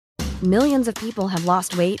Millions of people have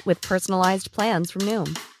lost weight with personalized plans from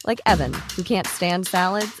Noom. Like Evan, who can't stand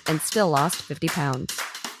salads and still lost 50 pounds.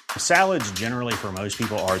 Salads generally for most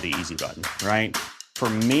people are the easy button, right? For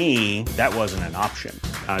me, that wasn't an option.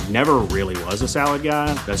 I never really was a salad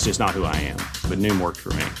guy. That's just not who I am. But Noom worked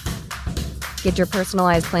for me. Get your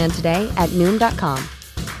personalized plan today at Noom.com.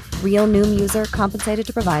 Real Noom user compensated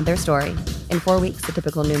to provide their story. In 4 weeks, the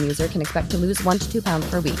typical Noom user can expect to lose 1 to 2 pounds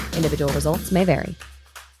per week. Individual results may vary.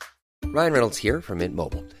 Ryan Reynolds here from Mint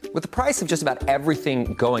Mobile. With the price of just about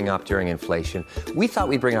everything going up during inflation, we thought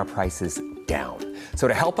we'd bring our prices down. So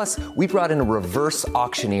to help us, we brought in a reverse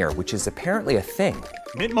auctioneer, which is apparently a thing.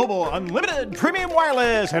 Mint Mobile Unlimited Premium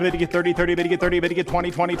Wireless. How to get 30, 30, bit to get 30, bit to get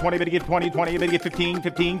 20, 20, 20, bit to get 20, 20, bit to get 15,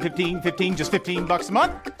 15, 15, 15, just $15 a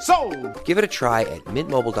month? Sold! Give it a try at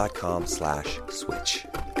mintmobile.com/switch.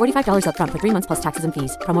 $45 up front for 3 months plus taxes and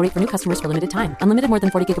fees. Promo rate for new customers for limited time. Unlimited more than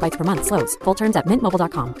 40 gigabytes per month. Slows full terms at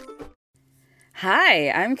mintmobile.com. Hi,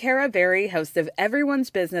 I'm Kara Berry, host of Everyone's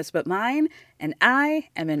Business But Mine, and I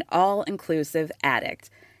am an all-inclusive addict.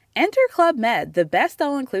 Enter Club Med, the best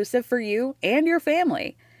all-inclusive for you and your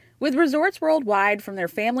family. With resorts worldwide, from their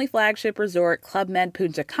family flagship resort, Club Med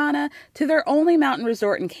Punta Cana, to their only mountain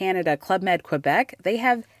resort in Canada, Club Med Quebec, they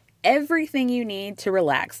have everything you need to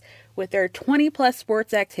relax. With their 20-plus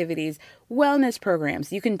sports activities, wellness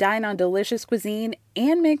programs, you can dine on delicious cuisine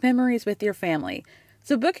and make memories with your family.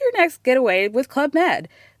 So book your next getaway with Club Med.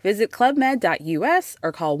 Visit clubmed.us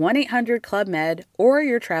or call 1-800-CLUB-MED or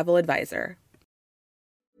your travel advisor.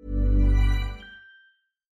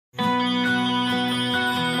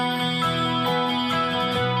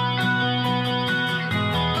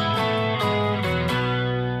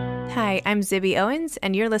 Hi, I'm Zibby Owens,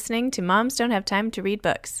 and you're listening to Moms Don't Have Time to Read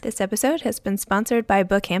Books. This episode has been sponsored by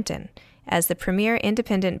Bookhampton. As the premier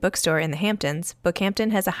independent bookstore in the Hamptons,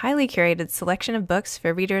 Bookhampton has a highly curated selection of books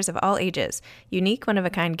for readers of all ages, unique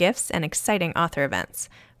one-of-a-kind gifts, and exciting author events.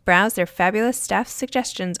 Browse their fabulous staff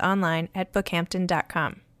suggestions online at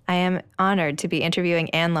bookhampton.com. I am honored to be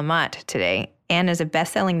interviewing Anne Lamott today. Anne is a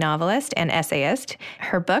best-selling novelist and essayist.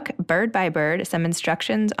 Her book, Bird by Bird, Some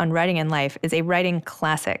Instructions on Writing in Life, is a writing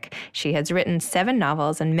classic. She has written 7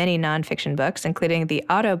 novels and many nonfiction books, including the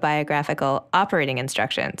autobiographical Operating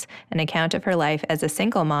Instructions, an account of her life as a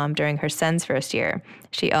single mom during her son's first year.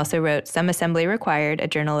 She also wrote Some Assembly Required, a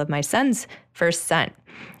journal of my son's first son.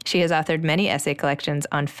 She has authored many essay collections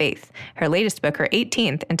on faith. Her latest book, her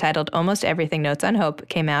 18th, entitled Almost Everything Notes on Hope,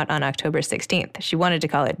 came out on October 16th. She wanted to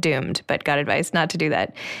call it Doomed, but got advice not to do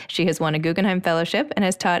that. She has won a Guggenheim Fellowship and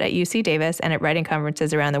has taught at UC Davis and at writing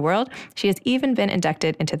conferences around the world. She has even been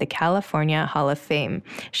inducted into the California Hall of Fame.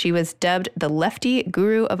 She was dubbed the Lefty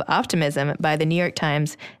Guru of Optimism by the New York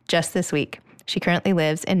Times just this week. She currently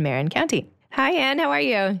lives in Marin County. Hi, Anne. How are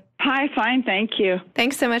you? Hi, fine. Thank you.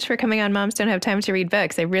 Thanks so much for coming on Moms Don't Have Time to Read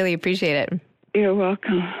Books. I really appreciate it. You're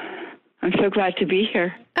welcome. I'm so glad to be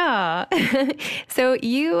here. Ah, so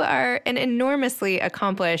you are an enormously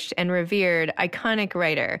accomplished and revered, iconic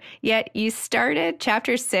writer. Yet you started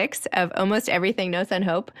chapter 6 of Almost Everything Notes on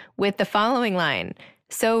Hope with the following line: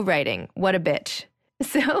 "So writing, what a bitch."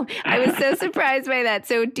 So I was so surprised by that.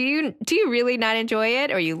 So do you really not enjoy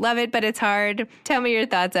it, or you love it but it's hard? Tell me your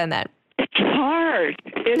thoughts on that. It's hard.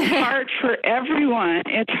 It's hard for everyone.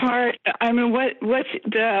 It's hard. I mean, what's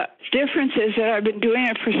the difference is that I've been doing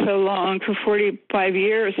it for so long, for 45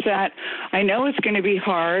 years, that I know it's going to be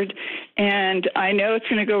hard, and I know it's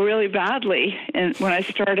going to go really badly when I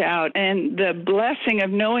start out. And the blessing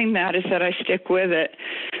of knowing that is that I stick with it.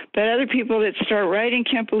 But other people that start writing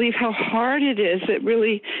can't believe how hard it is. It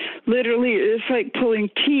really, literally, it's like pulling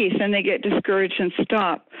teeth, and they get discouraged and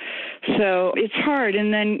stop. So it's hard.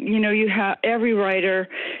 And then, you have every writer,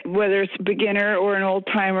 whether it's a beginner or an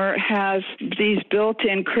old-timer, has these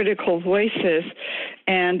built-in critical voices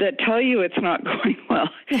and that tell you it's not going well.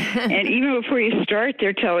 And even before you start,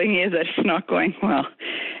 they're telling you that it's not going well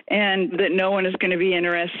and that no one is going to be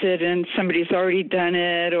interested and somebody's already done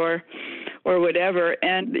it or whatever,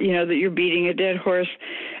 and, that you're beating a dead horse.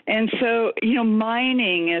 And so,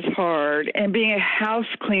 mining is hard, and being a house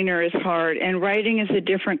cleaner is hard, and writing is a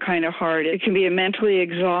different kind of hard. It can be a mentally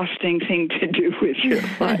exhausting thing to do with your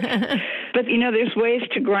life. But, there's ways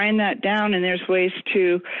to grind that down, and there's ways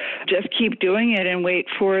to just keep doing it and wait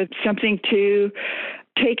for something to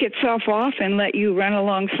take itself off and let you run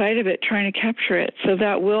alongside of it trying to capture it. So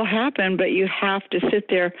that will happen, but you have to sit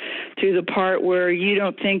there through the part where you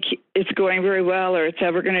don't think it's going very well or it's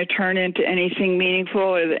ever going to turn into anything meaningful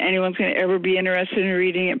or that anyone's going to ever be interested in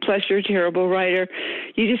reading it. Plus, you're a terrible writer.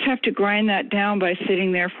 You just have to grind that down by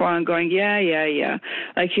sitting there for and going, yeah,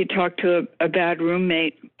 like you talk to a bad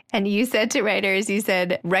roommate. And you said to writers, you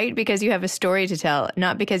said, write because you have a story to tell,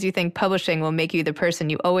 not because you think publishing will make you the person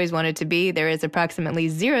you always wanted to be. There is approximately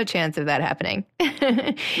 0 chance of that happening.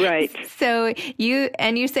 Right. So you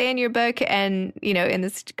say in your book, and, you know, in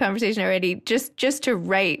this conversation already, just to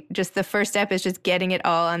write, just the first step is just getting it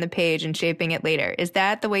all on the page and shaping it later. Is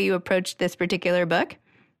that the way you approached this particular book?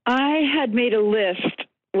 I had made a list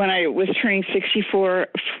when I was turning 64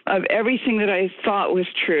 of everything that I thought was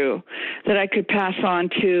true that I could pass on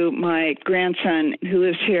to my grandson who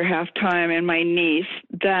lives here half time and my niece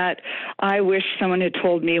that I wish someone had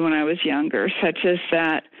told me when I was younger, such as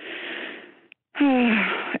that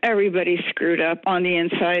everybody's screwed up on the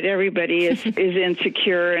inside. Everybody is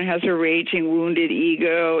insecure and has a raging, wounded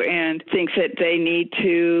ego and thinks that they need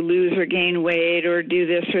to lose or gain weight or do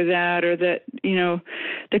this or that, or that, you know,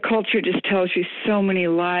 the culture just tells you so many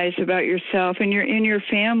lies about yourself. And you're in your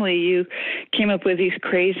family, you came up with these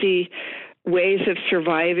crazy ways of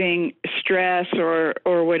surviving stress or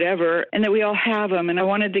whatever, and that we all have them. And I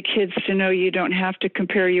wanted the kids to know you don't have to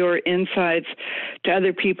compare your insides to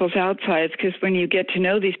other people's outsides, because when you get to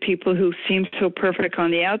know these people who seem so perfect on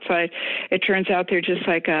the outside, it turns out they're just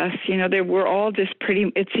like us. You know, we're all just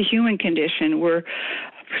it's a human condition. We're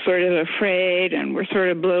sort of afraid, and we're sort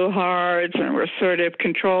of blowhards, and we're sort of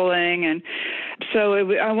controlling. And so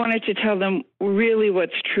I wanted to tell them really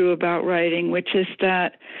what's true about writing, which is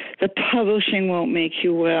that the publishing won't make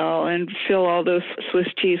you well and fill all those Swiss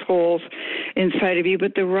cheese holes inside of you,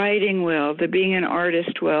 but the writing will, the being an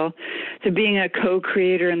artist will, the being a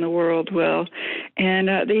co-creator in the world will, and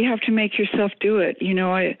that you have to make yourself do it. You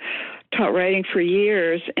know, I taught writing for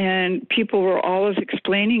years, and people were always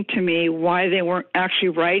explaining to me why they weren't actually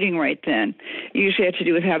writing right then. It usually had to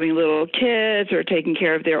do with having little kids or taking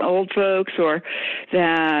care of their old folks, or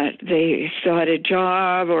that they still had a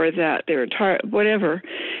job, or that they were tired, whatever.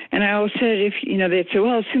 And I always said, they'd say,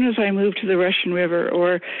 well, as soon as I move to the Russian River,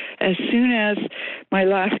 or as soon as my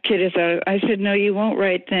last kid is out, I said, no, you won't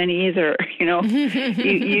write then either. You know,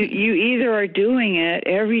 you either are doing it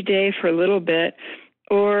every day for a little bit,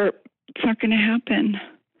 or it's not going to happen.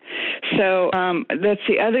 So that's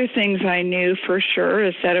the other things I knew for sure,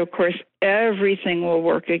 is that, of course, everything will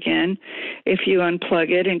work again if you unplug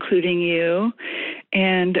it, including you,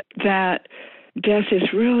 and that death is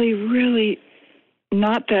really, really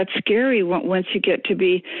not that scary once you get to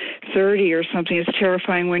be 30 or something. It's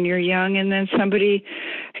terrifying when you're young, and then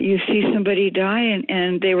you see somebody die,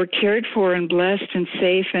 and they were cared for and blessed and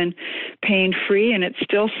safe and pain-free, and it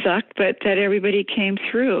still sucked, but that everybody came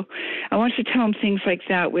through. I want to tell them things like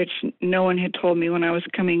that, which no one had told me when I was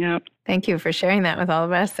coming up. Thank you for sharing that with all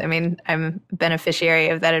of us. I mean, I'm a beneficiary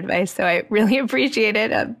of that advice, so I really appreciate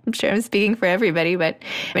it. I'm sure I'm speaking for everybody, but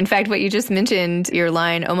in fact, what you just mentioned, your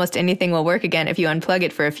line, almost anything will work again if you unplug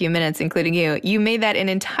it for a few minutes, including you. You made that an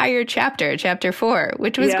entire chapter 4,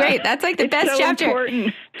 which was great. That's like the best so chapter.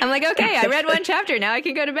 Important. I'm like, okay, I read one chapter. Now I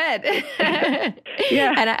can go to bed.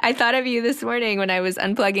 Yeah. And I thought of you this morning when I was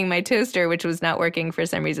unplugging my toaster, which was not working for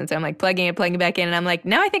some reason. So I'm like plugging it back in. And I'm like,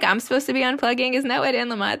 now I think I'm supposed to be unplugging. Isn't that what Anne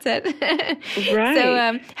Lamott said? Right.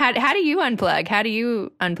 So how do you unplug? How do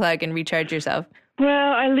you unplug and recharge yourself? Well,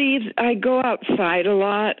 I go outside a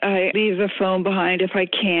lot. I leave the phone behind if I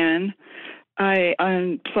can. I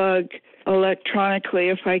unplug electronically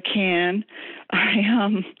if I can.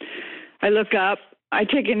 I look up. I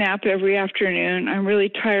take a nap every afternoon. I'm really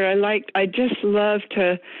tired. I just love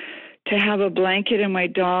to have a blanket and my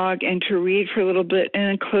dog and to read for a little bit and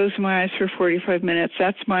then close my eyes for 45 minutes.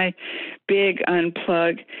 That's my big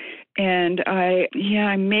unplug. And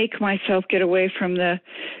I make myself get away from the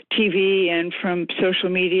TV and from social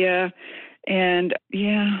media. And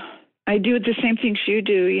I do the same things you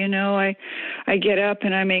do. You know, I get up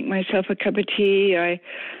and I make myself a cup of tea.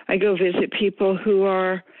 I go visit people who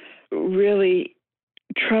are really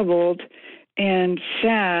troubled and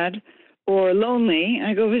sad or lonely.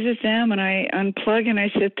 I go visit them and I unplug and I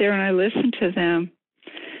sit there and I listen to them.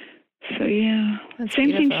 So That's same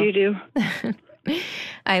beautiful. things you do.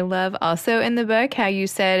 I love also in the book how you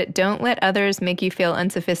said, don't let others make you feel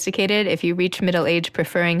unsophisticated if you reach middle age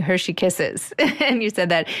preferring Hershey Kisses. And you said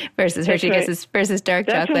that versus That's Hershey right. Kisses versus dark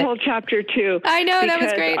That's chocolate. That's a whole chapter too. I know, that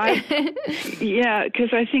was because great. because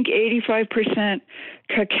I think 85%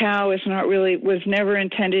 cacao was never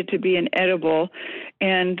intended to be an edible,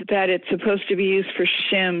 and that it's supposed to be used for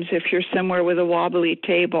shims. If you're somewhere with a wobbly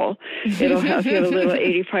table, it'll have you have a little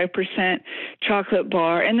 85% chocolate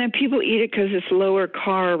bar, and then people eat it because it's lower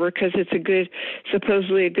carb or because it's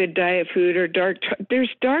supposedly a good diet food. Or there's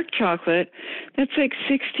dark chocolate that's like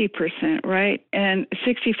 60%, right? And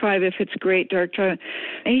 65 if it's great dark chocolate,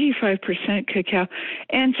 85% cacao,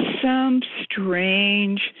 and some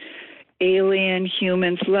strange alien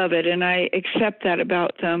humans love it, and I accept that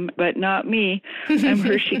about them, but not me. I'm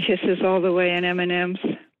Hershey Kisses all the way and M&Ms.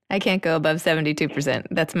 I can't go above 72%.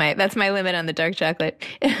 That's my limit on the dark chocolate.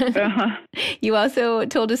 You also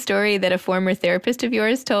told a story that a former therapist of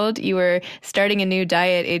yours told. You were starting a new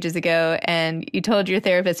diet ages ago, and you told your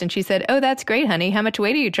therapist, and she said, "Oh, that's great, honey. How much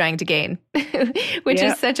weight are you trying to gain?" Which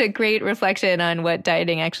is such a great reflection on what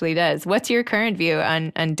dieting actually does. What's your current view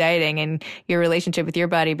on dieting and your relationship with your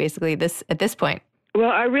body, basically, at this point?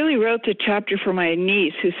 Well, I really wrote the chapter for my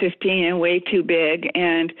niece, who's 15 and way too big,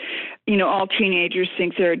 and all teenagers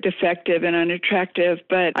think they're defective and unattractive,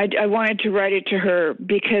 but I wanted to write it to her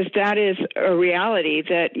because that is a reality,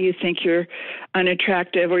 that you think you're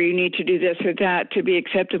unattractive or you need to do this or that to be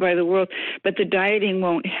accepted by the world, but the dieting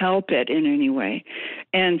won't help it in any way.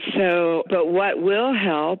 And so, but what will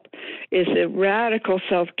help is a radical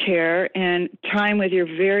self-care and time with your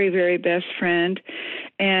very, very best friend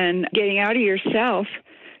and getting out of yourself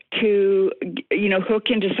to, hook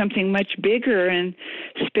into something much bigger and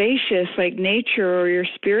spacious like nature or your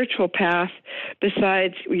spiritual path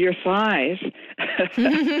besides your thighs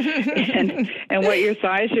and what your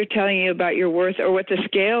thighs are telling you about your worth or what the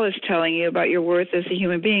scale is telling you about your worth as a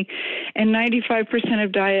human being. And 95%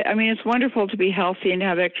 of diet, it's wonderful to be healthy and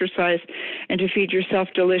have exercise and to feed yourself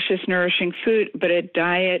delicious, nourishing food, but a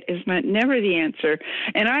diet is never the answer.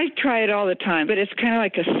 And I try it all the time, but it's kind of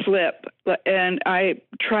like a slip. And I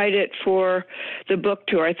tried it for the book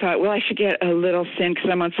tour. I thought, well, I should get a little thin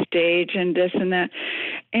because I'm on stage and this and that.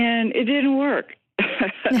 And it didn't work.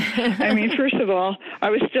 First of all, I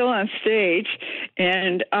was still on stage,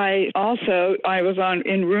 and I was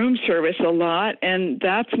in room service a lot, and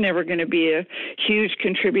that's never going to be a huge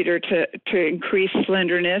contributor to increase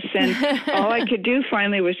slenderness. And all I could do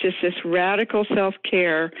finally was just this radical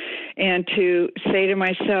self-care, and to say to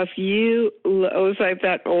myself, it was like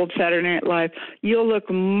that old Saturday Night Live, you'll look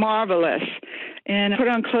marvelous. And put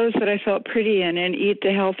on clothes that I felt pretty in and eat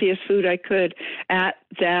the healthiest food I could at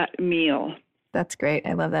that meal. That's great.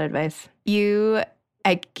 I love that advice.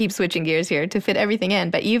 I keep switching gears here to fit everything in,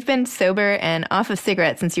 but you've been sober and off of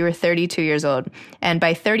cigarettes since you were 32 years old. And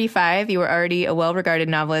by 35, you were already a well-regarded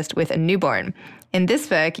novelist with a newborn. In this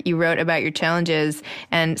book, you wrote about your challenges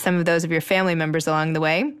and some of those of your family members along the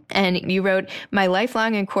way. And you wrote, "My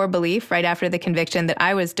lifelong and core belief right after the conviction that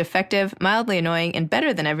I was defective, mildly annoying, and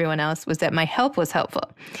better than everyone else was that my help was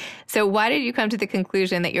helpful." So why did you come to the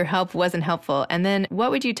conclusion that your help wasn't helpful? And then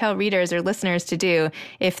what would you tell readers or listeners to do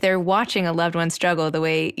if they're watching a loved one struggle the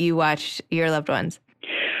way you watched your loved ones?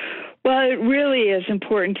 Well, it really is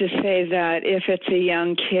important to say that if it's a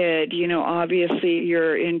young kid, obviously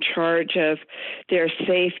you're in charge of their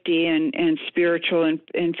safety and spiritual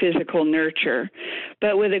and physical nurture.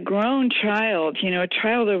 But with a grown child, a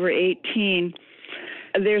child over 18,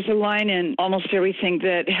 there's a line in almost everything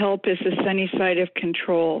that help is the sunny side of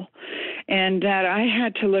control. And that I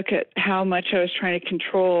had to look at how much I was trying to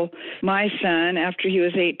control my son after he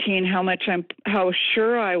was 18, how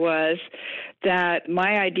sure I was that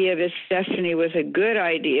my idea of his destiny was a good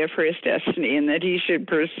idea for his destiny and that he should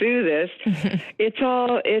pursue this.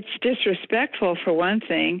 It's disrespectful for one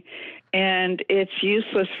thing, and it's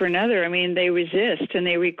useless for another. They resist and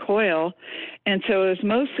they recoil. And so it was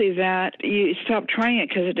mostly that you stop trying it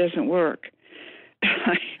because it doesn't work.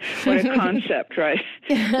 What a concept, right?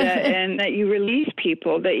 That you release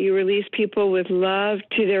people with love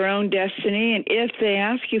to their own destiny. And if they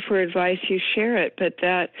ask you for advice, you share it. But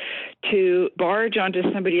that to barge onto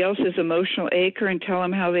somebody else's emotional acre and tell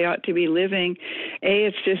them how they ought to be living, A,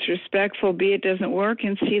 it's disrespectful, B, it doesn't work,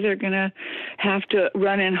 and C, they're going to have to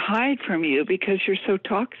run and hide from you because you're so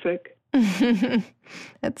toxic.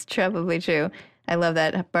 That's probably true. I love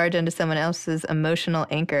that. Barge into someone else's emotional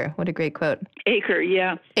anchor. What a great quote. Acre,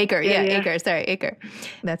 yeah. Acre. Sorry, acre.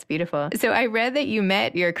 That's beautiful. So I read that you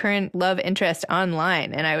met your current love interest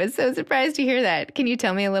online, and I was so surprised to hear that. Can you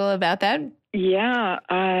tell me a little about that? Yeah,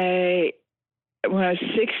 when I was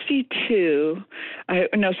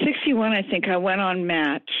 61, I think, I went on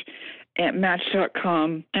Match at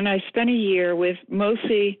Match.com, and I spent a year with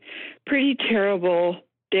mostly pretty terrible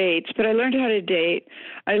dates, but I learned how to date.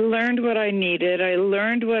 I learned what I needed. I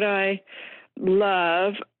learned what I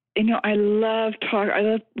love. I love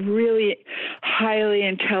really highly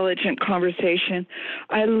intelligent conversation.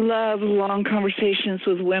 I love long conversations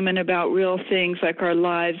with women about real things like our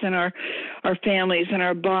lives and our families and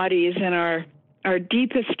our bodies and our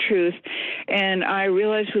deepest truth. And I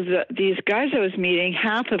realized with these guys I was meeting,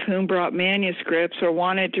 half of whom brought manuscripts or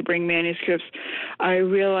wanted to bring manuscripts, I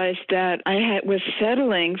realized that I was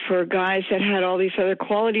settling for guys that had all these other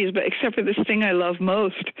qualities, but except for this thing I love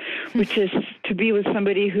most, which is to be with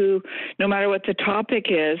somebody who, no matter what the topic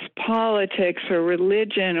is, politics or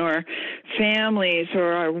religion or families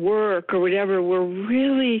or our work or whatever, we're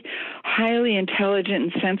really highly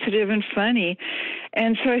intelligent and sensitive and funny.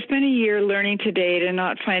 And so I spent a year learning to date and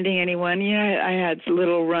not finding anyone. I had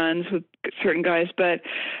little runs with certain guys, but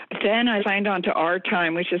then I signed on to Our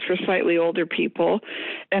Time, which is for slightly older people.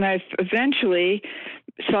 And I eventually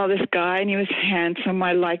saw this guy, and he was handsome.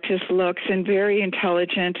 I liked his looks and very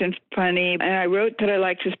intelligent and funny. And I wrote that I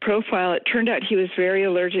liked his profile. It turned out he was very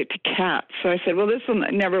allergic to cats. So I said, well, this will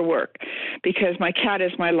never work because my cat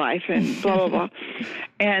is my life and blah, blah, blah.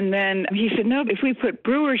 And then he said, no, if we put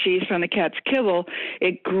brewer's yeast on the cat's kibble,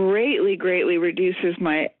 it greatly, greatly reduces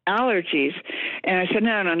my allergies. And I said,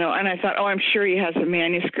 no. And I thought, I'm sure he has a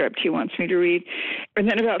manuscript he wants me to read. And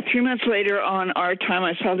then about 3 months later on Our Time,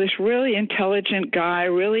 I saw this really intelligent guy,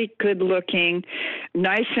 really good looking,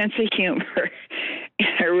 nice sense of humor. And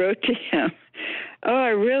I wrote to him, I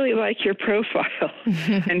really like your profile.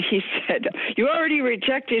 And he said, you already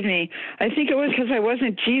rejected me. I think it was because I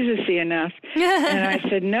wasn't Jesus-y enough. And I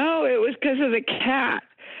said, no, it was because of the cat.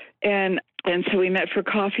 And so we met for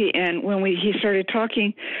coffee, and when he started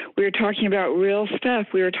talking, we were talking about real stuff.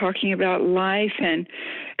 We were talking about life and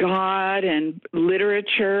God and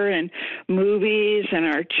literature and movies and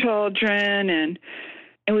our children, and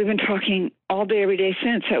we've been talking all day, every day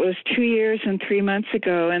since. That was 2 years and 3 months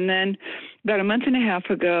ago. And then about a month and a half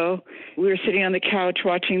ago, we were sitting on the couch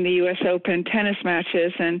watching the U.S. Open tennis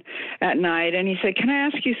matches and at night, and he said, can I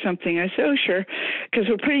ask you something? I said, oh, sure, because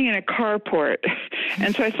we're putting in a carport.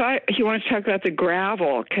 And so I thought he wanted to talk about the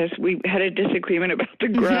gravel because we had a disagreement about the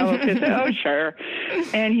gravel. I said, oh, sure.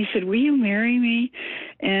 And he said, will you marry me?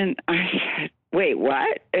 And I said, wait,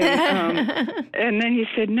 what? And then he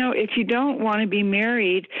said, no, if you don't want to be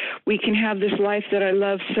married, we can have this life that I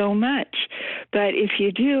love so much. But if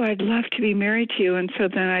you do, I'd love to be married to you. And so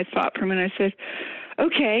then I thought for a minute, I said,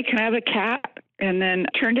 okay, can I have a cat? And then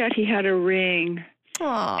it turned out he had a ring.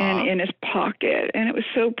 Aww. And in his pocket, and it was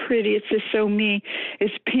so pretty. It's just so me.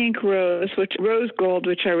 It's pink rose gold,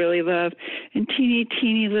 which I really love, and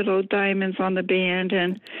teeny little diamonds on the band.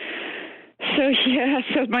 And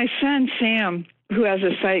so my son Sam, who has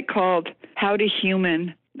a site called How to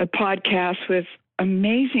Human, a podcast with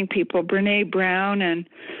amazing people, Brene Brown and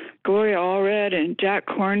Gloria Allred and Jack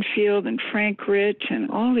Kornfield and Frank Rich and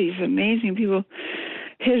all these amazing people.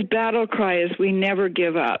 His battle cry is, we never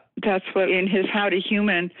give up. That's what in his How to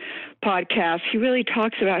Human podcast, he really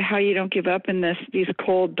talks about how you don't give up in these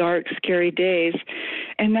cold, dark, scary days.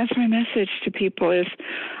 And that's my message to people is,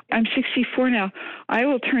 I'm 64 now. I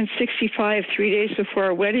will turn 65 3 days before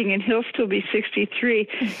our wedding, and he'll still be 63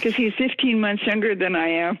 because he's 15 months younger than I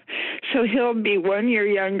am. So he'll be 1 year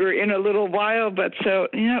younger in a little while. But so,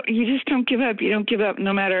 you just don't give up. You don't give up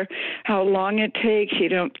no matter how long it takes. You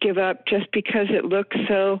don't give up just because it looks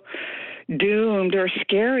so doomed or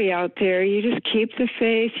scary out there. You just keep the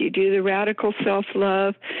faith. You do the radical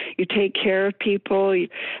self-love. You take care of people. You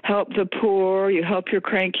help the poor. You help your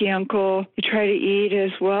cranky uncle. You try to eat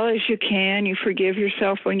as well as you can. You forgive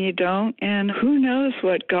yourself when you don't. And who knows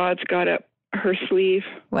what God's got up her sleeve.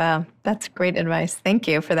 Wow, that's great advice. Thank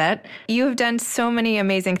you for that. You have done so many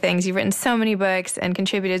amazing things. You've written so many books and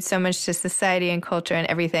contributed so much to society and culture and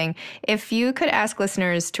everything. If you could ask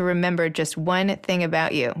listeners to remember just one thing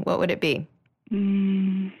about you, what would it be?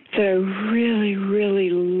 That I really, really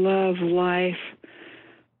love life.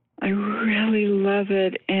 I really love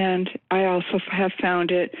it. And I also have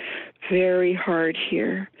found it very hard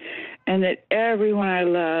here. And that everyone I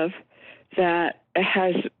love that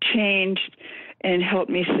has changed and helped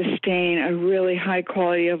me sustain a really high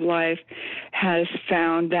quality of life has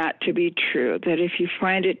found that to be true, that if you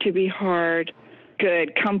find it to be hard,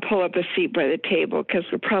 good, come pull up a seat by the table because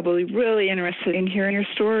we're probably really interested in hearing your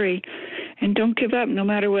story. And don't give up no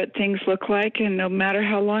matter what things look like and no matter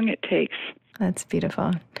how long it takes. That's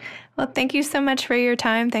beautiful. Well, thank you so much for your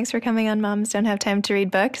time. Thanks for coming on Moms Don't Have Time to Read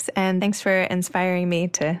Books, and thanks for inspiring me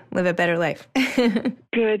to live a better life.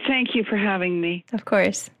 Good. Thank you for having me. Of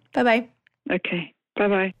course. Bye-bye. Okay.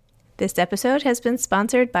 Bye-bye. This episode has been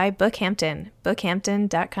sponsored by Bookhampton,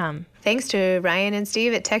 bookhampton.com. Thanks to Ryan and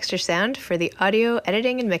Steve at Texture Sound for the audio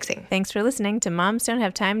editing and mixing. Thanks for listening to Moms Don't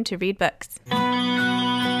Have Time to Read Books.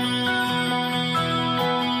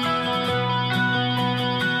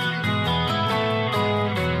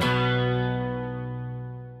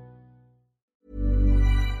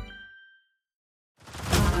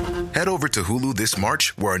 Head over to Hulu this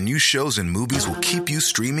March, where our new shows and movies will keep you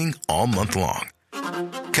streaming all month long.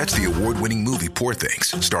 Catch the award-winning movie Poor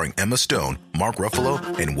Things, starring Emma Stone, Mark Ruffalo,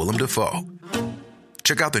 and Willem Dafoe.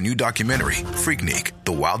 Check out the new documentary, Freaknik,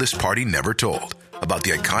 The Wildest Party Never Told, about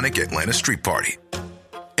the iconic Atlanta Street Party.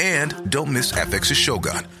 And don't miss FX's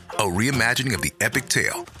Shogun, a reimagining of the epic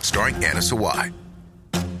tale, starring Anna Sawai.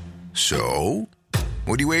 So,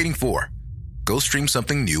 what are you waiting for? Go stream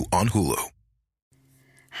something new on Hulu.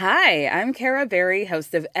 Hi, I'm Kara Berry,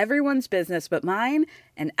 host of Everyone's Business But Mine,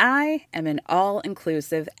 and I am an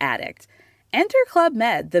all-inclusive addict. Enter Club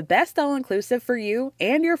Med, the best all-inclusive for you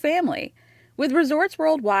and your family. With resorts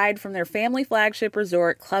worldwide, from their family flagship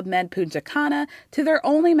resort, Club Med Punta Cana, to their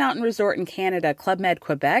only mountain resort in Canada, Club Med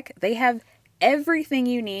Quebec, they have everything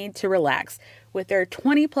you need to relax. With their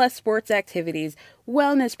 20-plus sports activities,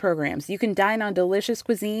 wellness programs, you can dine on delicious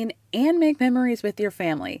cuisine and make memories with your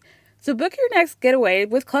family. So book your next getaway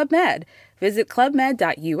with Club Med. Visit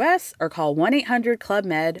clubmed.us or call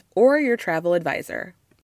 1-800-CLUB-MED or your travel advisor.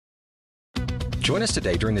 Join us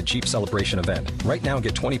today during the Jeep Celebration event. Right now,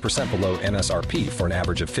 get 20% below MSRP for an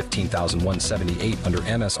average of $15,178 under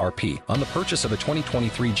MSRP on the purchase of a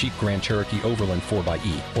 2023 Jeep Grand Cherokee Overland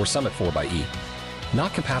 4xE or Summit 4xE.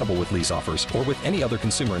 Not compatible with lease offers or with any other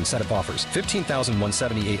consumer incentive offers.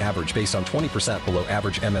 $15,178 average based on 20% below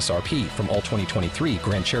average MSRP from all 2023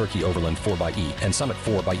 Grand Cherokee Overland 4xE and Summit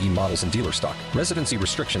 4xE models in dealer stock. Residency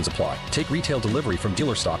restrictions apply. Take retail delivery from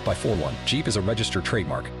dealer stock by 4/1. Jeep is a registered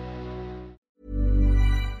trademark.